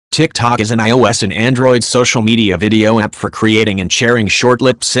TikTok is an iOS and Android social media video app for creating and sharing short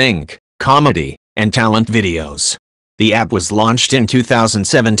lip-sync, comedy, and talent videos. The app was launched in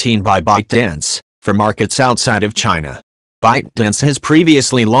 2017 by ByteDance, for markets outside of China. ByteDance has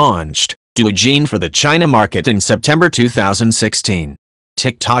previously launched Douyin for the China market in September 2016.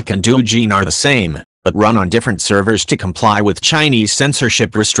 TikTok and Douyin are the same, but run on different servers to comply with Chinese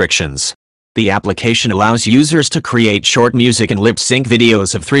censorship restrictions. The application allows users to create short music and lip-sync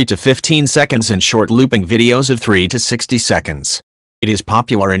videos of 3 to 15 seconds and short looping videos of 3 to 60 seconds. It is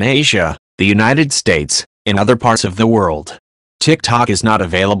popular in Asia, the United States, and other parts of the world. TikTok is not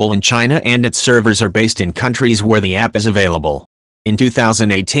available in China and its servers are based in countries where the app is available. In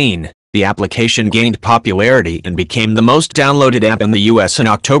 2018, the application gained popularity and became the most downloaded app in the US in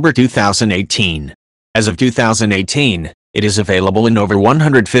October 2018. As of 2018, it is available in over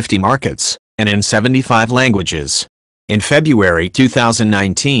 150 markets, and in 75 languages. In February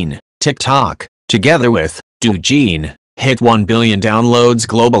 2019, TikTok, together with Douyin, hit 1 billion downloads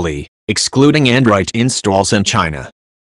globally, excluding Android installs in China.